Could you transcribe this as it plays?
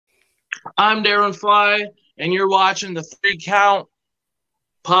I'm Darren Fly, and you're watching the 3 Count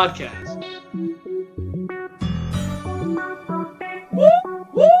podcast.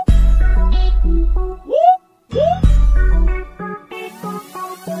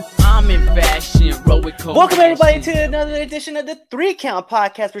 I'm in fashion, Welcome everybody to another edition of the 3 Count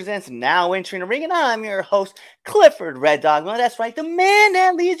podcast presents Now Entering the Ring, and I'm your host, Clifford Red Dog. Well, that's right, the man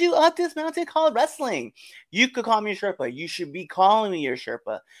that leads you up this mountain called wrestling. You could call me a Sherpa. You should be calling me your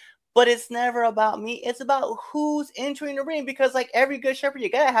Sherpa. But it's never about me. It's about who's entering the ring, because like every good Sherpa, you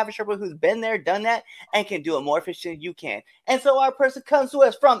gotta have a Sherpa who's been there, done that, and can do it more efficient than you can. And so our person comes to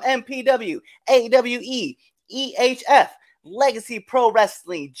us from MPW, AWE, EHF, Legacy Pro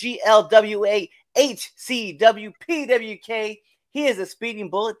Wrestling, GLWA, HCW, PWK. He is a speeding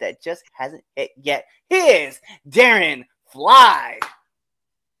bullet that just hasn't hit yet. Here's Darren Fly.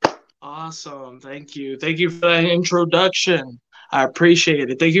 Awesome. Thank you. Thank you for that introduction. I appreciate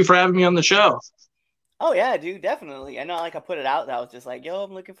it. Thank you for having me on the show. Oh yeah, dude, definitely. I know, like I put it out that I was just like, yo,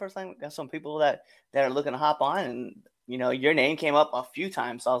 I'm looking for some people that are looking to hop on, and you know, your name came up a few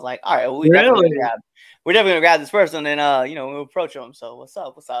times. So I was like, all right, well, we're definitely gonna grab this person, and we'll approach them. So what's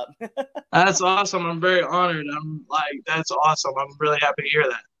up? That's awesome. I'm very honored. That's awesome. I'm really happy to hear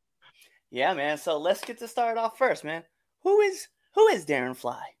that. Yeah, man. So let's get to start off first, man. Who is Darren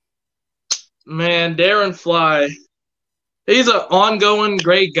Fly? Man, Darren Fly. He's an ongoing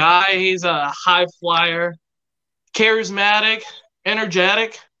great guy. He's a high flyer, charismatic,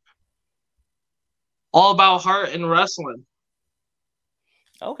 energetic, all about heart and wrestling.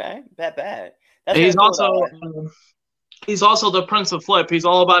 Okay, bad. He's also the Prince of Flip. He's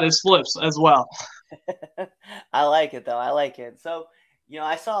all about his flips as well. I like it though. I like it. So,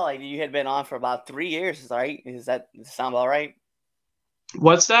 I saw like you had been on for about 3 years, right? Does that sound about right?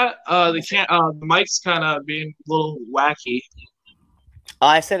 What's that? The mic's kind of being a little wacky.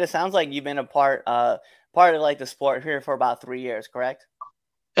 I said it sounds like you've been a part of like the sport here for about 3 years, correct?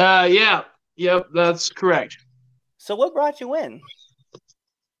 Yeah. Yep, that's correct. So what brought you in?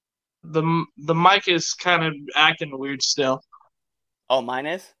 The mic is kind of acting weird still. Oh, mine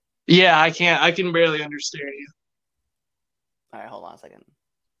is? Yeah, I can barely understand you. All right, hold on a second.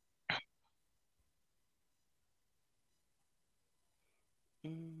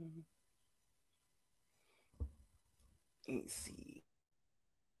 Let me see.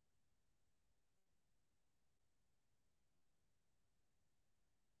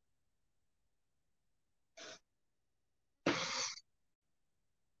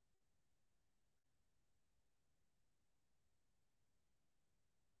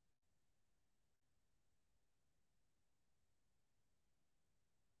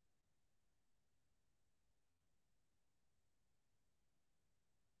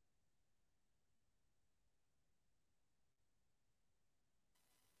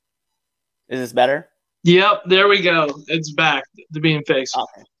 Is this better? Yep, there we go. It's back to being fixed.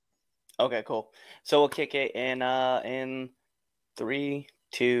 Okay, cool. So we'll kick it in 3,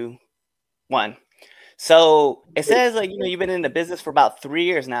 2, 1. So it says like you've been in the business for about 3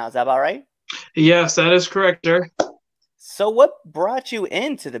 years now. Is that about right? Yes, that is correct, sir. So what brought you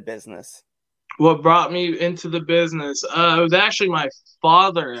into the business? What brought me into the business? It was actually my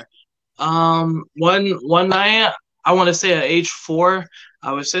father. One night, I want to say at age 4,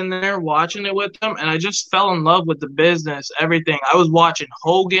 I was sitting there watching it with him, and I just fell in love with the business, everything. I was watching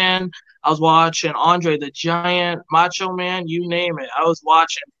Hogan, I was watching Andre the Giant, Macho Man, you name it. I was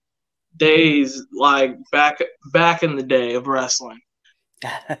watching days like back in the day of wrestling.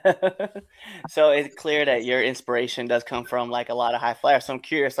 So it's clear that your inspiration does come from like a lot of high flyers. So I'm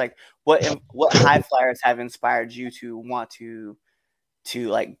curious, like what high flyers have inspired you to want to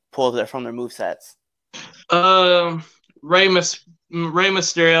like pull from their movesets? Rey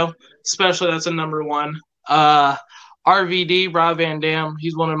Mysterio, especially, that's a number one. RVD, Rob Van Dam,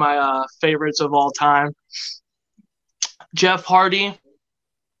 he's one of my favorites of all time. Jeff Hardy,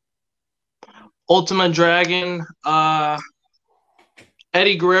 Ultimate Dragon,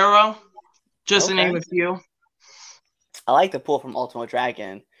 Eddie Guerrero, just to name a few. I like the pull from Ultimate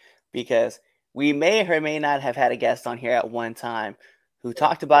Dragon because we may or may not have had a guest on here at one time who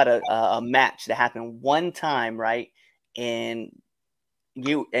talked about a match that happened one time, right, in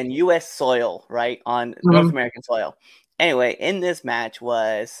U.S. soil, right, on North American soil. Anyway, in this match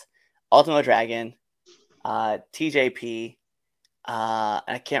was Ultimate Dragon, TJP,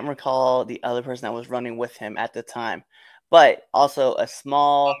 I can't recall the other person that was running with him at the time, but also a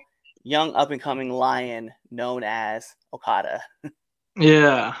small, young, up-and-coming lion known as Okada.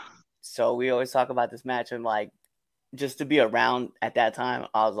 Yeah. So we always talk about this match, and like, just to be around at that time,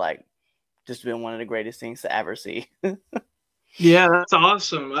 I was like, just been one of the greatest things to ever see. Yeah, that's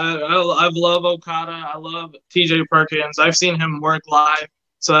awesome. I love Okada. I love TJ Perkins. I've seen him work live,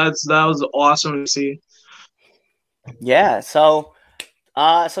 so that was awesome to see. Yeah. So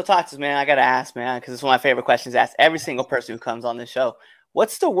Toxis, man, I gotta ask, man, because it's one of my favorite questions to ask every single person who comes on this show.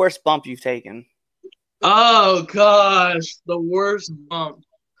 What's the worst bump you've taken? Oh gosh, the worst bump.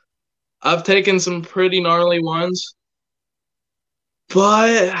 I've taken some pretty gnarly ones,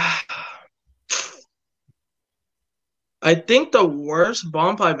 but I think the worst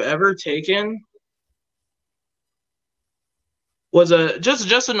bump I've ever taken was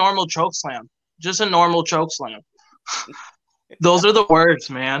just a normal choke slam. Just a normal choke slam. Those are the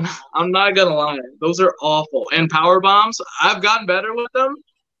worst, man. I'm not gonna lie. Those are awful. And power bombs, I've gotten better with them,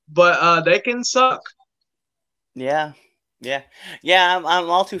 but they can suck. Yeah. Yeah. I'm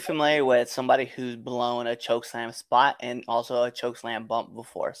all too familiar with somebody who's blown a choke slam spot and also a choke slam bump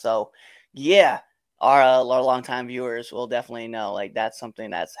before. So, yeah, our longtime viewers will definitely know like that's something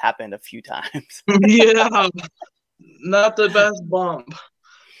that's happened a few times. Yeah, not the best bump.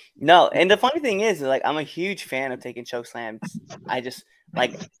 No, and the funny thing is like I'm a huge fan of taking choke slams. I just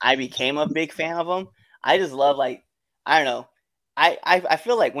I became a big fan of them. I just love like I don't know. I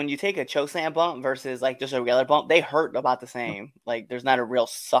feel like when you take a choke slam bump versus like just a regular bump, they hurt about the same. Like there's not a real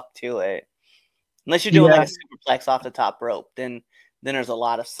suck to it. Unless you're doing like Yeah. a superplex off the top rope, then there's a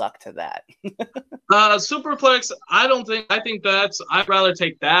lot of suck to that. Superplex, I think I'd rather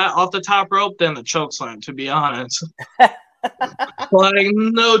take that off the top rope than the choke slam, to be honest. Like,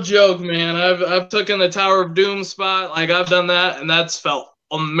 no joke, man. I've taken the Tower of Doom spot, like I've done that, and that's felt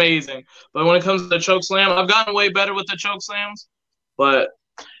amazing. But when it comes to the choke slam, I've gotten way better with the choke slams. But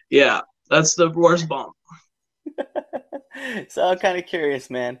yeah, that's the worst bump. So I'm kind of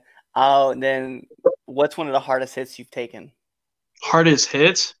curious, man. Then what's one of the hardest hits you've taken? Hardest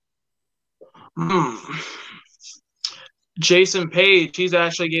hits? Hmm. Jason Page, he's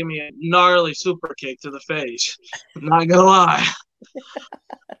actually gave me a gnarly super kick to the face. Not gonna lie.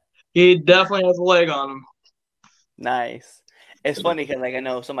 He definitely has a leg on him. Nice. It's funny because like I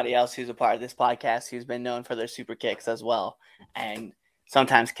know somebody else who's a part of this podcast who's been known for their super kicks as well, and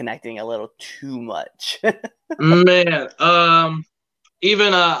sometimes connecting a little too much. Man,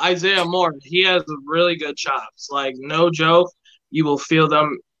 even Isaiah Moore, he has really good chops. Like, no joke, you will feel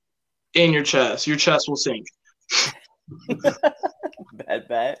them in your chest. Your chest will sink.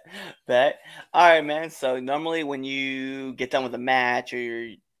 Bet. All right, man. So normally when you get done with a match or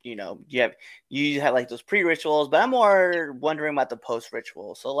you have like those pre-rituals, but I'm more wondering about the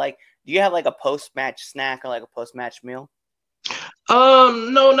post-ritual. So like, do you have like a post-match snack or like a post-match meal?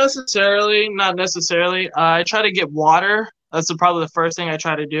 No, necessarily, not necessarily. I try to get water. That's probably the first thing I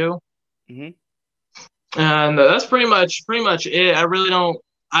try to do, Mm-hmm. and that's pretty much it. I really don't.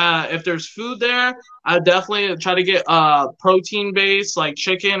 If there's food there, I definitely try to get protein based, like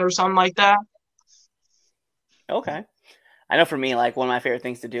chicken or something like that. Okay. I know for me, like one of my favorite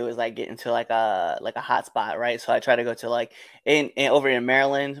things to do is like get into like a hot spot, right? So I try to go to like in over in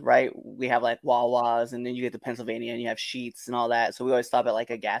Maryland, right? We have like Wawas, and then you get to Pennsylvania and you have Sheets and all that. So we always stop at like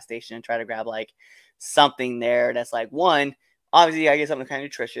a gas station and try to grab like something there that's like one. Obviously, I get something kind of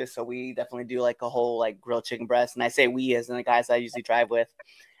nutritious, so we definitely do like a whole like grilled chicken breast, and I say we as in the guys I usually drive with,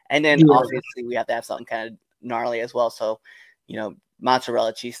 and then Yeah. obviously we have to have something kind of gnarly as well. So,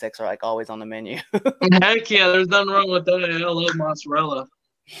 mozzarella cheese sticks are like always on the menu. Heck yeah, there's nothing wrong with that. I love mozzarella.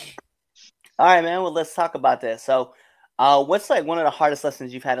 All right, man. Well, let's talk about this. So, what's like one of the hardest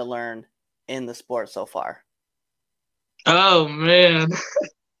lessons you've had to learn in the sport so far? Oh man,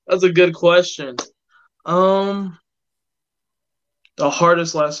 that's a good question. Um, the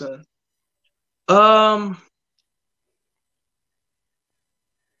hardest lesson. Um,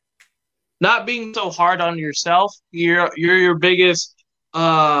 Not being so hard on yourself. You're your biggest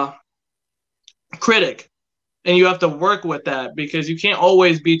uh critic, and you have to work with that because you can't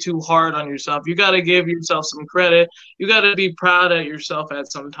always be too hard on yourself. You got to give yourself some credit. You got to be proud of yourself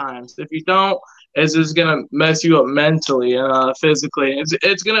at some times. If you don't, it's just gonna mess you up mentally and physically.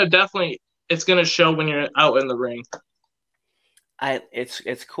 It's gonna show when you're out in the ring.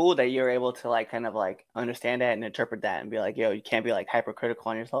 It's cool that you're able to like kind of like understand that and interpret that and be like, yo, you can't be like hypercritical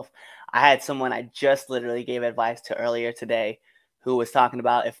on yourself. I had someone I just literally gave advice to earlier today who was talking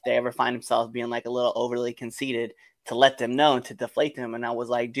about if they ever find themselves being like a little overly conceited to let them know and to deflate them. And I was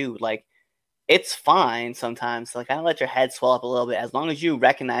like, dude, like it's fine sometimes. Like, kind of let your head swell up a little bit as long as you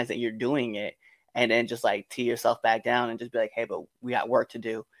recognize that you're doing it, and then just like tee yourself back down and just be like, hey, but we got work to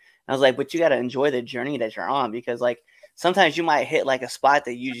do. And I was like, but you got to enjoy the journey that you're on, because like sometimes you might hit like a spot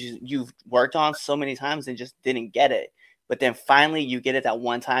that you've worked on so many times and just didn't get it. But then finally you get it that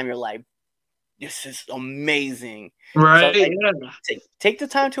one time, you're like, this is amazing. So Right? like, Yeah. take the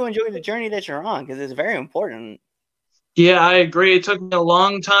time to enjoy the journey that you're on because it's very important. Yeah, I agree. It took me a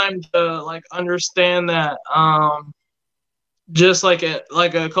long time to like understand that. Just like a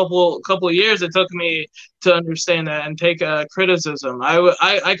couple of years, it took me to understand that and take criticism.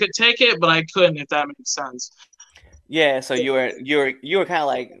 I could take it, but I couldn't, if that makes sense. Yeah, so you were kind of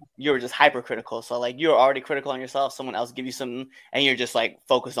like you were just hypercritical. So like you were already critical on yourself. Someone else give you something, and you're just like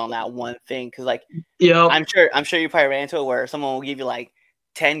focused on that one thing. Because like Yep. I'm sure you probably ran into it where someone will give you like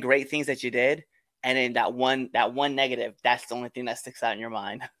 10 great things that you did, and then that one negative, that's the only thing that sticks out in your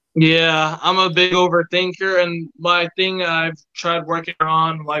mind. Yeah, I'm a big overthinker, and my thing I've tried working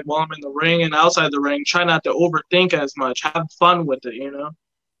on, like while I'm in the ring and outside the ring, try not to overthink as much. Have fun with it, you know.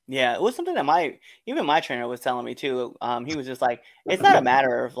 Yeah, it was something that even my trainer was telling me too. He was just like, it's not a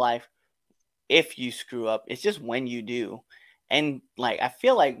matter of like if you screw up, it's just when you do. And like I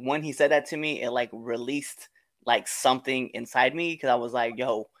feel like when he said that to me, it like released like something inside me because I was like,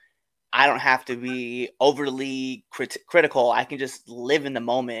 yo, I don't have to be overly critical. I can just live in the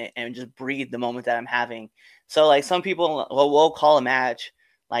moment and just breathe the moment that I'm having. So like some people will call a match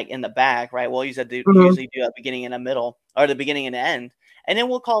like in the back, right? We'll usually do a beginning and a middle or the beginning and the end. And then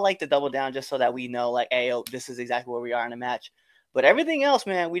we'll call like the double down just so that we know like, hey, oh, this is exactly where we are in a match. But everything else,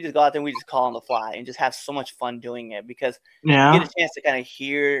 man, we just go out there and we just call on the fly and just have so much fun doing it because you get Yeah, a chance to kind of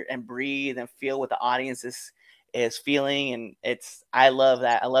hear and breathe and feel what the audience is feeling, and I love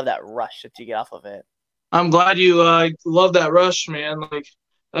that. I love that rush that you get off of it. I'm glad you love that rush, man. Like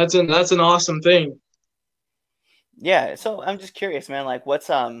that's an awesome thing. Yeah, so I'm just curious, man. Like, what's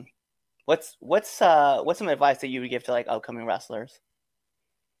some advice that you would give to like upcoming wrestlers?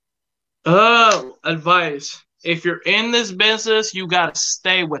 Advice. If you're in this business, you gotta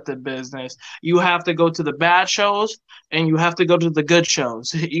stay with the business. You have to go to the bad shows and you have to go to the good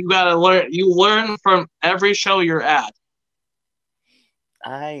shows. You gotta learn. You learn from every show you're at.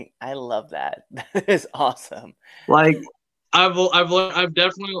 I love that. That is awesome. Like I've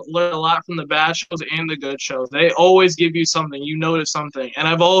definitely learned a lot from the bad shows and the good shows. They always give you something. You notice something. And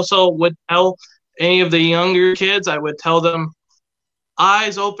I've also would tell any of the younger kids, I would tell them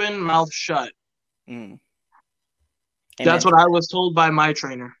eyes open, mouth shut. Mm. Amen That's to what I was told by my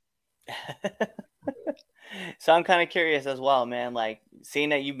trainer. that. So I'm kind of curious as well, man. Like seeing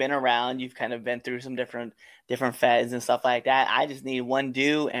that you've been around, you've kind of been through some different feds and stuff like that. I just need one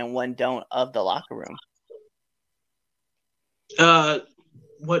do and one don't of the locker room.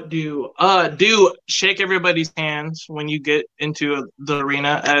 What do shake everybody's hands when you get into the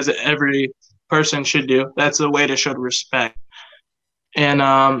arena, as every person should do. That's the way to show respect.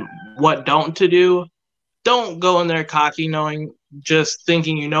 And what don't to do, don't go in there cocky, knowing, just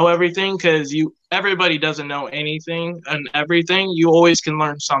thinking you know everything, because everybody doesn't know anything and everything. You always can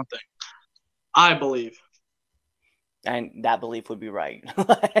learn something, I believe. And that belief would be right.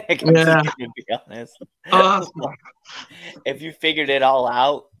 Like, I'm just Yeah. gonna be honest. uh, If you figured it all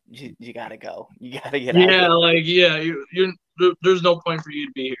out, you gotta go. You gotta get out of yeah, here. like, yeah, there's no point for you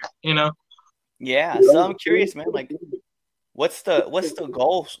to be here, you know. Yeah. So I'm curious, man. Like, what's the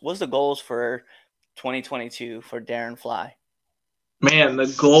goals? What's the goals for 2022 for Darren Fly? Man, the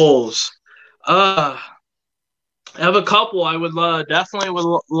goals. uh I have a couple. I would definitely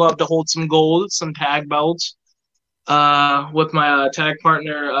love to hold some gold, some tag belts. With my tag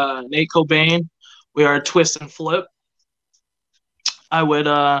partner Nate Cobain, we are Twist and Flip. I would.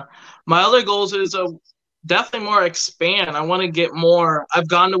 My other goals is definitely more expand. I want to get more. I've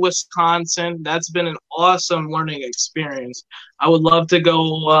gone to Wisconsin. That's been an awesome learning experience. I would love to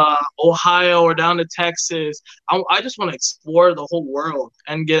go Ohio or down to Texas. I just want to explore the whole world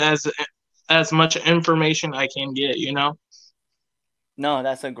and get as much information I can get. You know. No,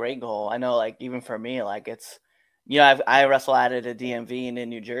 that's a great goal. I know, like even for me, like it's I wrestle out at a DMV and in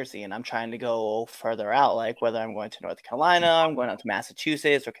New Jersey, and I'm trying to go further out, like whether I'm going to North Carolina, I'm going out to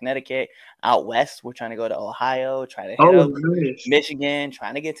Massachusetts or Connecticut. Out west, we're trying to go to Ohio, try to hit Oh, up nice. Michigan,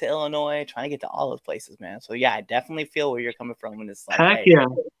 trying to get to Illinois, trying to get to all those places, man. So yeah, I definitely feel where you're coming from when it's like, Heck hey, yeah.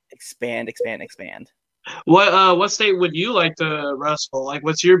 expand, expand, expand. What state would you like to wrestle? Like,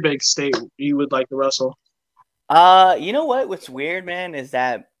 what's your big state you would like to wrestle? You know what? What's weird, man, is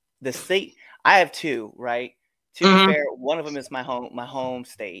that the state I have two, right? To be Mm-hmm. fair, one of them is my home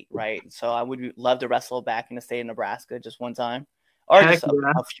state, right? So I would love to wrestle back in the state of Nebraska just one time, or Heck just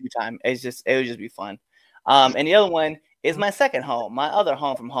yeah. a few times. It would just be fun. And the other one is my second home, my other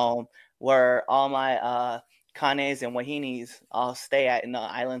home from home, where all my kanes and wahinis all stay at in the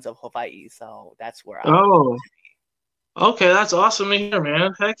islands of Hawaii. So that's where I would love Oh, okay, that's awesome to hear,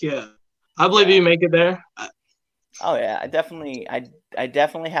 man. Heck yeah. I to. believe Yeah. you make it there. Oh yeah, I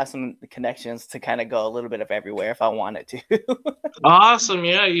definitely have some connections to kind of go a little bit of everywhere if I wanted to. Awesome.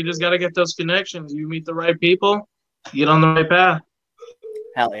 Yeah, you just got to get those connections. You meet the right people, get on the right path.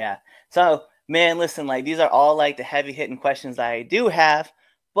 Hell yeah. So, man, listen, like these are all like the heavy hitting questions I do have,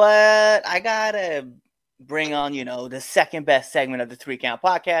 but I gotta bring on, the second best segment of the Three Count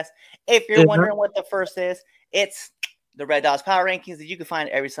podcast. If you're wondering what the first is, it's the Red Dogs Power Rankings that you can find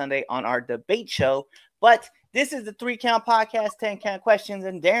every Sunday on our debate show. But this is the Three Count podcast, 10 count questions.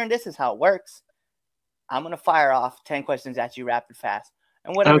 And Darren, this is how it works. I'm going to fire off 10 questions at you rapid fast.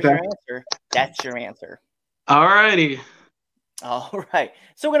 And whatever's your answer, that's your answer. All righty. All right.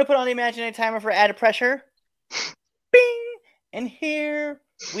 So we're going to put on the imaginary timer for added pressure. Bing! And here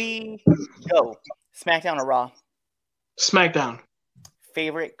we go. SmackDown or Raw? SmackDown.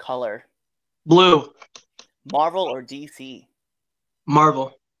 Favorite color? Blue. Marvel or DC?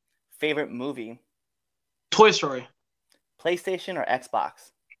 Marvel. Favorite movie? Toy Story. PlayStation or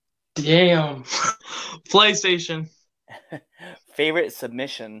Xbox? Damn. PlayStation. Favorite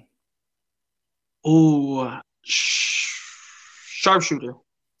submission? Ooh. Sharpshooter.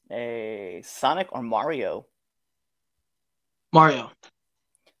 A Sonic or Mario? Mario.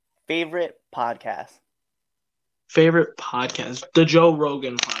 Favorite podcast? Favorite podcast? The Joe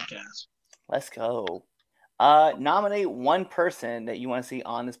Rogan podcast. Let's go. Nominate one person that you want to see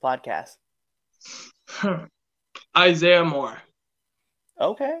on this podcast. Isaiah Moore.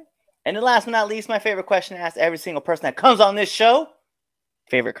 Okay. And then last but not least, my favorite question to ask every single person that comes on this show.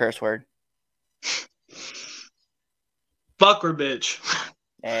 Favorite curse word? Fuck or bitch.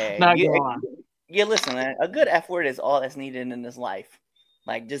 Hey, Not go on. Yeah, listen, man. A good F word is all that's needed in this life.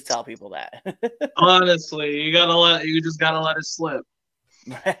 Like, just tell people that. Honestly, you just gotta let it slip.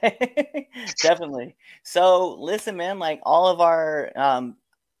 Right? Definitely. So listen, man, like all of our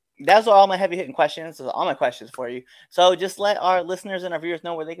that's all my heavy hitting questions. Those are all my questions for you. So just let our listeners and our viewers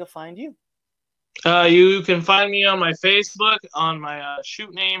know where they can find you. You can find me on my Facebook, on my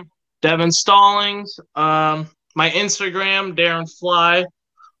shoot name, Devin Stallings. My Instagram, Darren Fly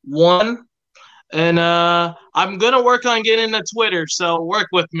 1. And I'm gonna work on getting into Twitter, so work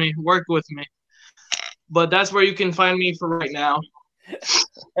with me. But that's where you can find me for right now.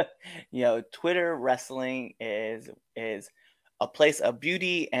 Twitter wrestling is a place of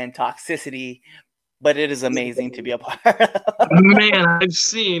beauty and toxicity, but it is amazing to be a part of. Man, I've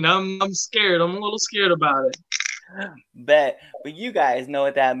seen. I'm scared. I'm a little scared about it. But you guys know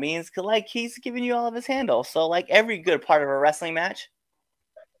what that means, because like he's giving you all of his handles. So like every good part of a wrestling match,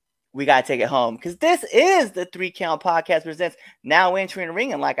 we gotta take it home, because this is the Three Count Podcast presents Now Entering the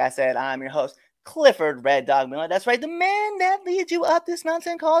Ring. And like I said, I'm your host, Clifford Red Dog Miller. That's right, the man that leads you up this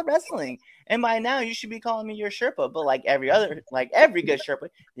mountain called wrestling. And by now, you should be calling me your Sherpa. But like every good Sherpa,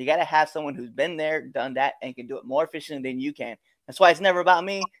 you gotta have someone who's been there, done that, and can do it more efficiently than you can. That's why it's never about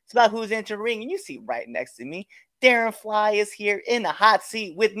me. It's about who's entering the ring. And you see right next to me, Darren Fly is here in the hot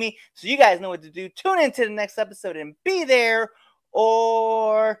seat with me. So you guys know what to do. Tune into the next episode and be there,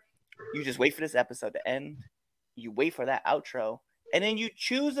 or you just wait for this episode to end. You wait for that outro, and then you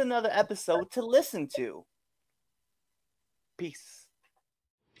choose another episode to listen to. Peace.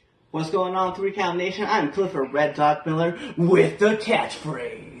 What's going on, Three Count Nation? I'm Clifford Red Dog Miller with the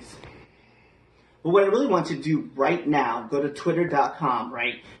catchphrase. But what I really want to do right now, go to twitter.com,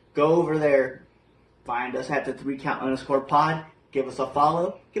 right? Go over there, find us at the 3count_pod, give us a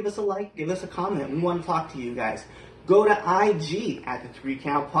follow, give us a like, give us a comment. We want to talk to you guys. Go to IG at the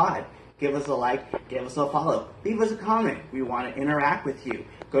 3Count Pod. Give us a like, give us a follow, leave us a comment. We want to interact with you.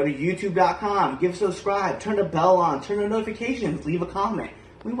 Go to youtube.com, give us a subscribe, turn the bell on, turn the notifications, leave a comment.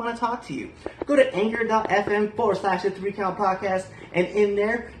 We want to talk to you. Go to anchor.fm/the 3Count Podcast, and in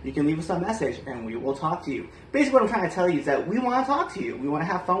there, you can leave us a message, and we will talk to you. Basically, what I'm trying to tell you is that we want to talk to you. We want to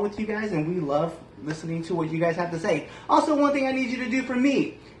have fun with you guys, and we love listening to what you guys have to say. Also, one thing I need you to do for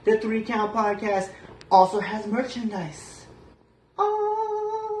me, the 3Count Podcast also has merchandise.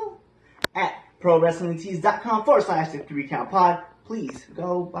 At ProWrestlingTees.com/the 3Count Pod. Please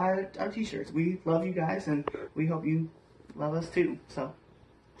go buy our t-shirts. We love you guys, and we hope you love us too. So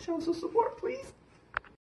show us some support, please.